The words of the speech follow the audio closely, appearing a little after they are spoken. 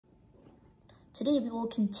today we will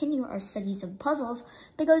continue our studies of puzzles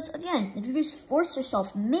because, again, if you just force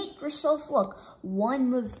yourself, make yourself look one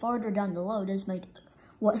move farther down the road, as my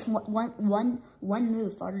one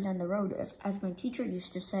move farther down the road, as my teacher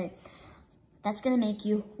used to say, that's going to make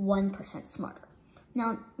you 1% smarter.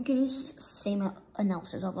 Now, we can use the same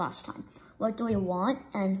analysis of last time. What do we want,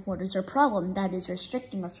 and what is our problem that is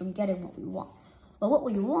restricting us from getting what we want? Well, what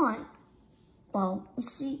we want, well, we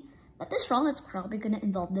see that this round is probably going to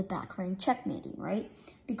involve the back rank checkmating, right?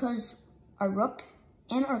 Because our rook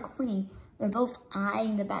and our queen, they're both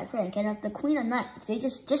eyeing the back rank, and if the queen and knight, if they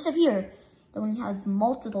just disappear, then we have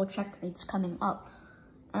multiple checkmates coming up.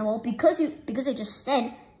 And well, because I just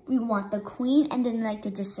said we want the queen and the knight to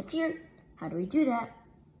disappear, how do we do that?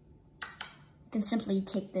 We can simply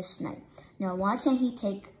take this knight. Now, why can't he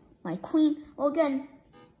take my queen? Well, again,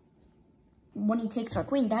 when he takes our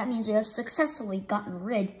queen, that means we have successfully gotten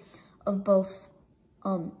rid of both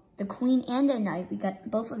the queen and the knight. We got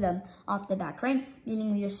both of them off the back rank,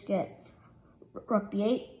 meaning we just get rook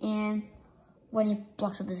b8, and when he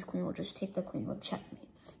blocks up his queen, we'll just take the queen with checkmate.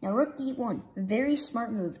 Now, rook d1, very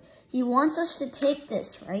smart move. He wants us to take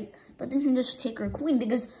this, right? But then he just take our queen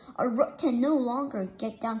because our rook can no longer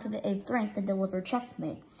get down to the 8th rank to deliver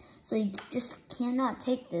checkmate. So you just cannot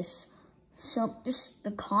take this. So just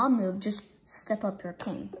the calm move, just step up your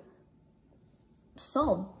king.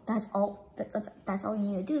 Solved. That's all you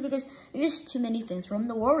need to do, because there's just too many things for him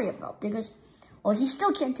to worry about. Because, well, he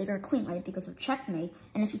still can't take our queen, right? Because of checkmate.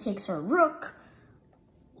 And if he takes our rook,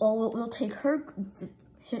 well, we'll take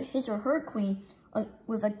his or her queen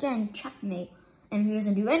with, again, checkmate. And if he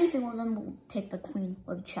doesn't do anything, well, then we'll take the queen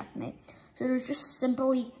with checkmate. So there's just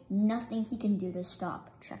simply nothing he can do to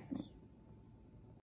stop checkmate.